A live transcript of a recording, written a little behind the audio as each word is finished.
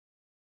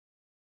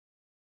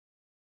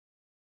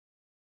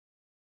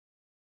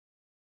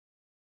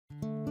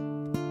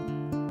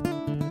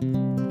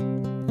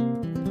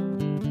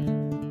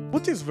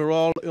What is the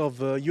role of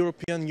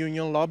European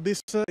Union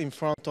lobbies in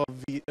front of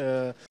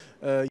the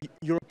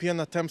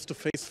European attempts to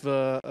face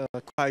the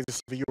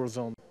crisis of the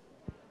Eurozone?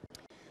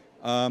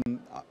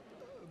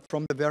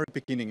 From the very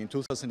beginning, in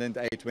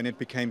 2008, when it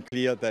became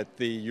clear that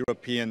the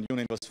European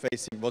Union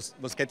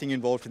was getting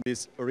involved in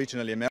this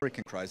originally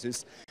American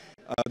crisis,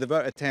 there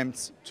were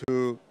attempts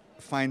to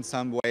find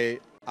some way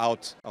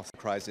out of the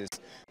crisis.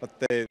 But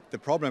the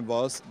problem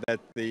was that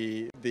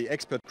the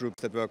expert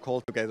groups that were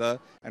called together,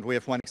 and we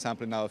have one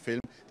example in our film,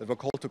 that were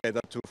called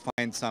together to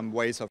find some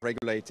ways of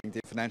regulating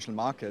the financial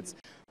markets.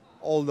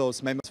 All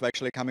those members were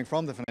actually coming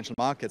from the financial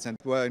markets and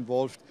were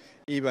involved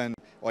even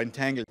or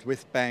entangled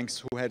with banks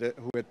who had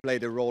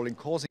played a role in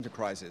causing the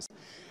crisis.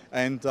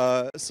 And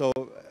so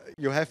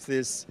you have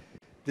this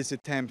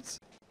attempt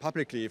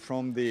publicly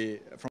from the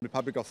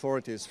public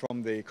authorities,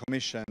 from the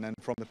Commission and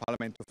from the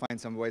Parliament to find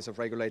some ways of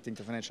regulating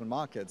the financial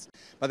markets.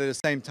 But at the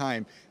same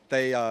time,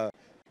 they are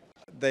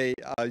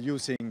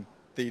using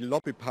the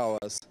lobby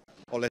powers,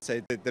 or let's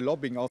say the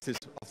lobbying of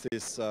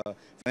these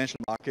financial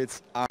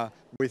markets are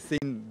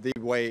within the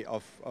way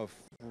of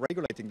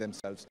regulating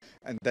themselves,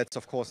 and that's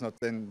of course not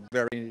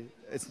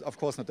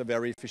a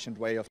very efficient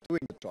way of doing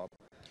the job.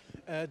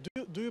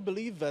 Do you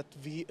believe that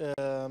the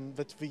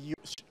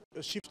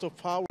shift of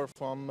power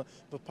from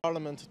the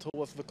Parliament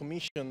towards the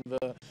Commission,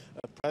 the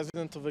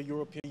President of the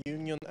European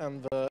Union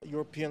and the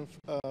European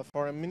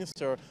Foreign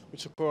Minister,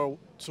 which occurred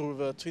through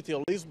the Treaty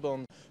of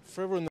Lisbon,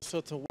 favor in a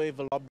certain way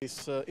the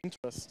lobbyist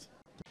interest?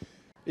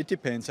 It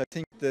depends. I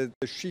think the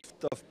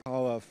shift of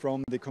power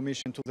from the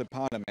Commission to the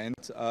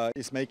Parliament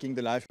is making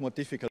the life more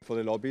difficult for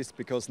the lobbyists,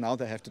 because now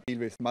they have to deal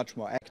with much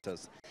more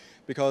actors.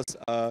 Because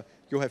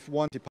you have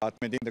one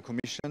department in the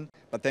Commission,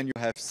 but then you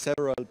have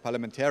several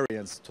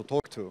parliamentarians to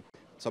talk to,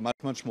 so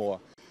much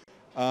more.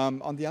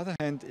 On the other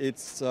hand,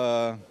 it's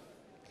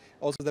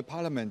also the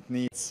Parliament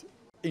needs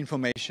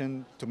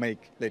information to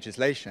make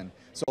legislation.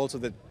 So also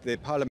the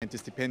Parliament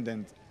is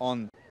dependent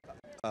on,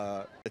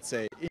 let's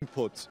say,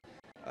 input.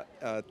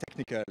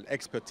 Technical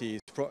expertise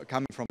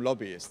coming from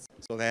lobbyists,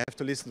 so they have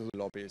to listen to the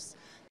lobbyists.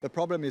 The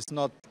problem is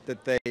not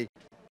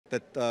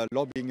that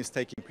lobbying is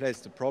taking place.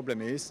 The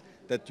problem is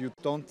that you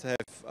don't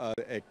have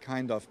a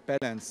kind of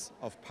balance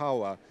of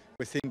power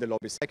within the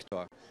lobby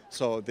sector.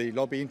 So the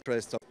lobby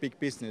interests of big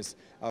business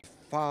are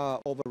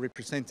far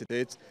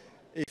overrepresented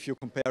if you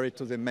compare it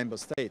to the member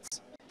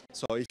states.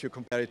 So if you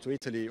compare it to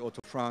Italy or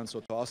to France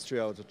or to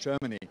Austria or to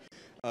Germany,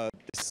 the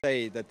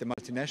say that the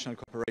multinational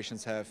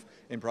corporations have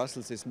in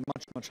Brussels is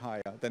much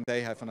higher than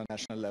they have on a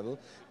national level,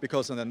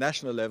 because on a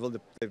national level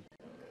the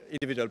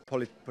individual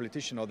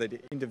politician or the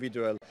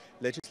individual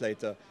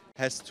legislator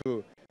has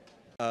to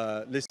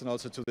listen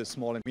also to the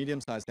small and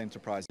medium-sized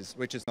enterprises,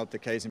 which is not the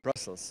case in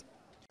Brussels.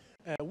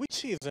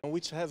 Which is and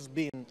which has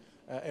been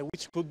and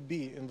which could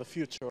be in the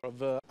future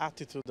the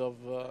attitude of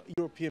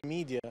European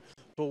media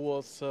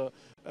towards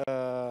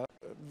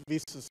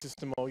this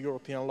system of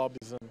European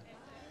lobbyism?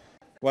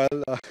 Well,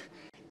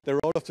 the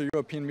role of the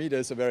European media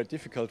is a very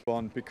difficult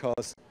one,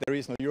 because there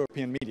is no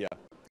European media,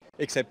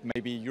 except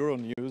maybe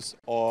Euronews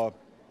or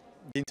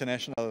the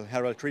International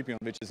Herald Tribune,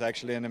 which is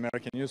actually an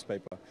American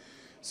newspaper.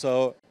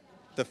 So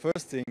the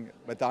first thing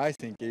that I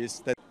think is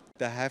that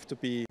there have to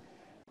be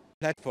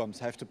platforms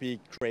have to be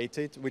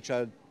created which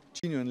are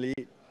genuinely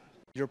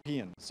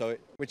European, so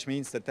which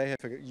means that they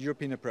have a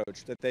European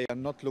approach, that they are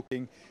not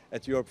looking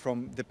at Europe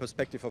from the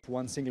perspective of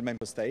one single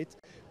member state,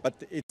 but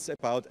it's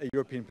about a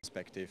European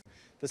perspective.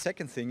 The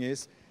second thing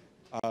is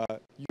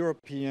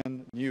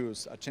European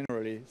news are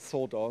generally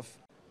thought of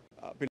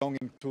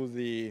belonging to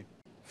the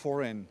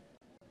foreign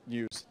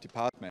news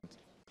department.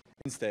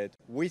 Instead,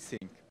 we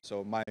think,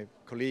 so my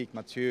colleague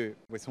Matthieu,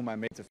 with whom I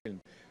made the film,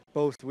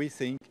 both we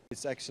think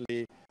it's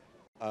actually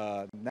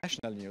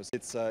national news,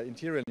 it's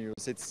interior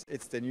news,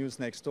 it's the news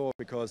next door,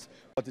 because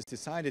what is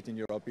decided in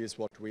Europe is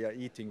what we are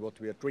eating, what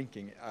we are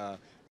drinking,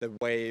 the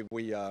way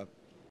we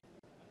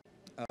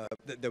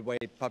the way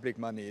public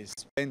money is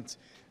spent,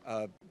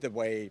 the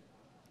way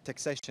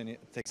taxation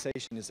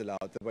is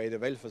allowed, the way the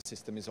welfare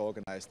system is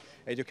organized,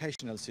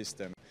 educational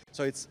system.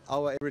 So it's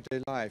our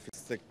everyday life,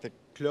 it's the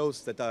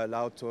clothes that are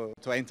allowed to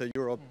enter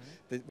Europe,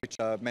 which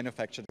are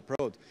manufactured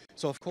abroad.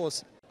 So of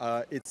course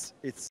it's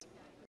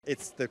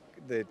the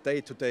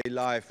day-to-day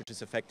life which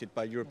is affected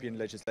by European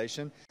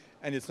legislation,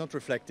 and it's not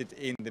reflected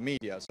in the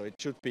media. So it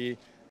should be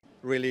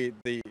really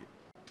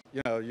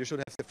you should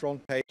have the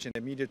front page, and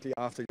immediately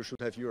after you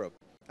should have Europe,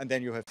 and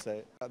then you have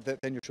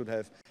then you should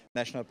have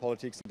national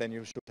politics, and then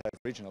you should have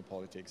regional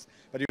politics.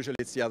 But usually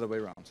it's the other way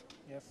around.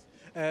 Yes.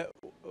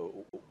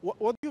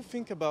 What do you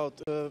think about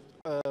the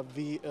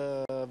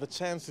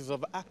chances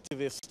of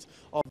activists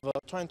of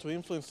trying to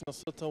influence in a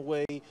certain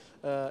way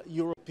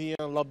European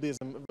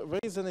lobbyism? There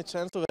is any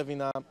chance of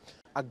having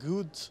a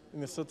good,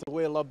 in a certain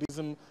way,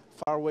 lobbyism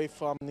far away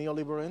from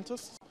neoliberal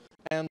interests?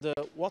 And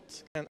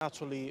what can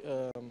actually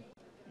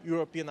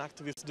European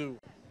activists do?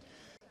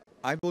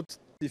 I would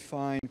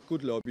define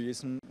good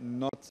lobbyism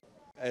not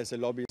as a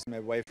lobbyism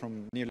away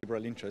from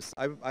neoliberal interests.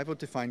 I would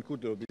define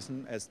good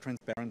lobbyism as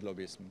transparent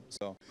lobbyism.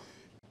 So,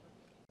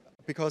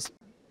 because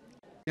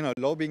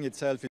lobbying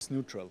itself is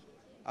neutral.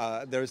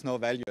 There is no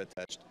value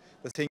attached.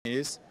 The thing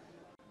is,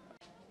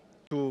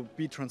 to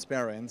be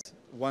transparent,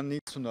 one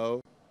needs to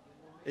know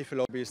if a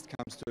lobbyist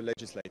comes to a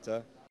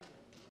legislator,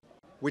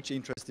 which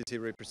interest is he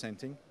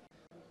representing,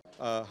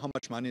 how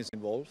much money is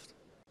involved,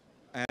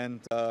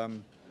 and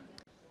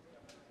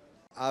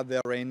are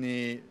there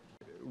any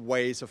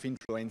ways of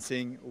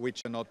influencing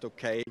which are not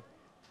okay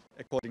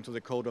according to the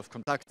code of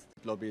conduct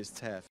that lobbyists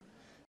have.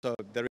 So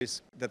there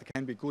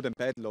can be good and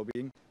bad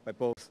lobbying by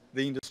both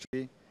the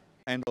industry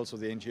and also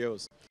the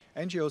NGOs.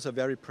 NGOs are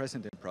very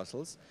present in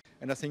Brussels,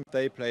 and I think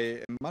they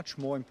play a much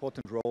more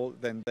important role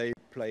than they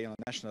play on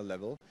a national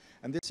level,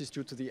 and this is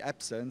due to the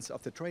absence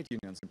of the trade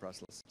unions in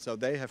Brussels. So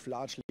they have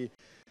largely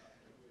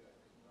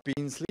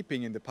been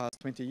sleeping in the past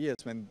 20 years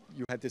when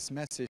you had this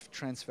massive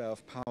transfer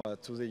of power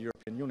to the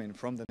European Union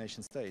from the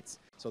nation states.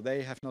 So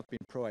they have not been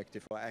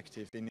proactive or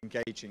active in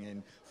engaging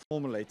in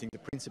formulating the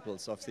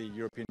principles of the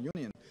European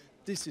Union.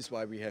 This is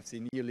why we have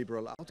the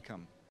neoliberal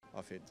outcome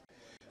of it.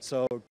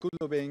 So good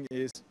lobbying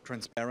is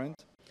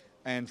transparent,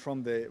 and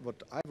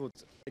what I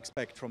would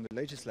expect from the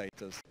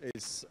legislators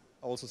is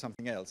also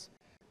something else.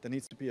 There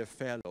needs to be a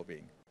fair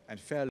lobbying, and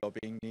fair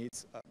lobbying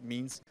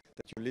means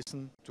that you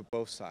listen to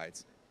both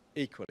sides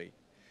equally.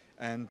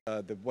 And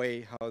the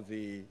way how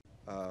the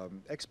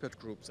expert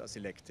groups are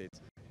selected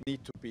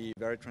need to be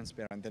very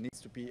transparent. There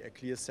needs to be a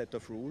clear set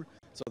of rules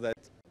so that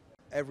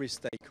every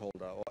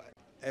stakeholder or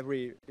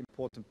every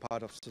important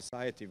part of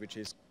society which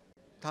is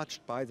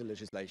touched by the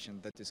legislation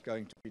that is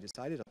going to be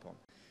decided upon,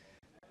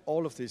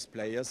 all of these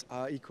players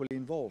are equally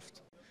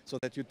involved, so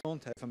that you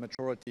don't have a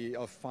majority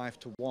of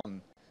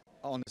 5-1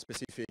 on a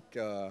specific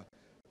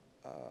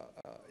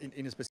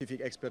in a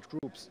specific expert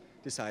groups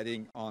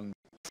deciding on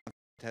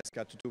has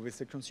got to do with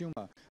the consumer,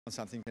 on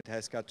something that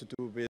has got to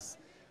do with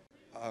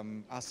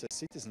us as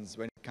citizens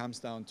when it comes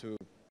down to,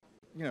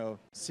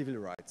 civil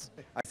rights.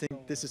 I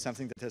think this is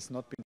something that has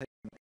not been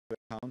taken into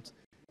account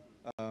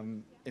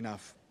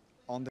enough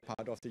on the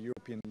part of the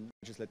European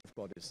legislative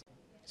bodies.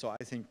 So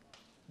I think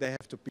there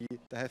have to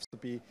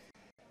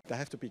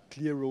be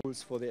clear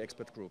rules for the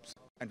expert groups,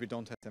 and we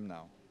don't have them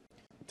now.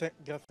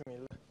 Grazie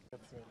mille.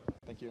 Grazie mille.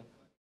 Thank you.